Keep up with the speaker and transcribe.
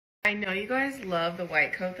I know you guys love the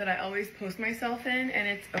white coat that I always post myself in, and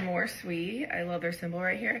it's Amore Sweet. I love their symbol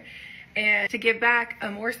right here. And to give back,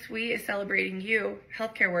 Amore Sweet is celebrating you,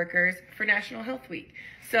 healthcare workers, for National Health Week.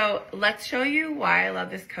 So let's show you why I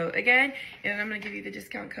love this coat again, and then I'm gonna give you the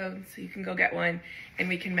discount code so you can go get one and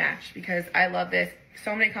we can match, because I love this.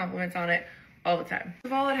 So many compliments on it all the time. First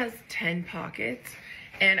of all, it has 10 pockets,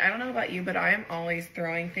 and I don't know about you, but I am always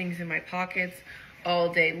throwing things in my pockets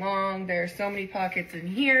all day long. There are so many pockets in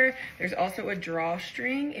here. There's also a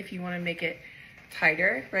drawstring if you want to make it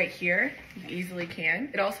tighter right here. You easily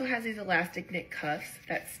can. It also has these elastic knit cuffs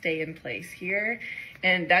that stay in place here,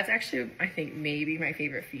 and that's actually, I think, maybe my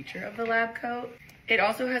favorite feature of the lab coat. It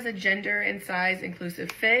also has a gender and size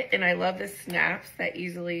inclusive fit, and I love the snaps that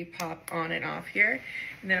easily pop on and off here.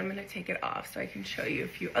 And then I'm gonna take it off so I can show you a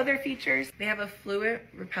few other features. They have a fluid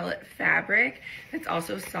repellent fabric that's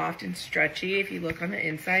also soft and stretchy if you look on the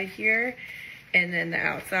inside here. And then the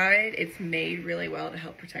outside, it's made really well to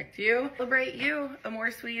help protect you. Celebrate you.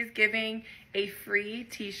 Amore Sweet is giving a free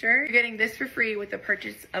t-shirt. You're getting this for free with the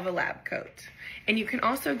purchase of a lab coat. And you can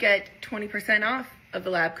also get 20% off of the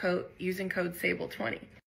lab coat using code SABLE20.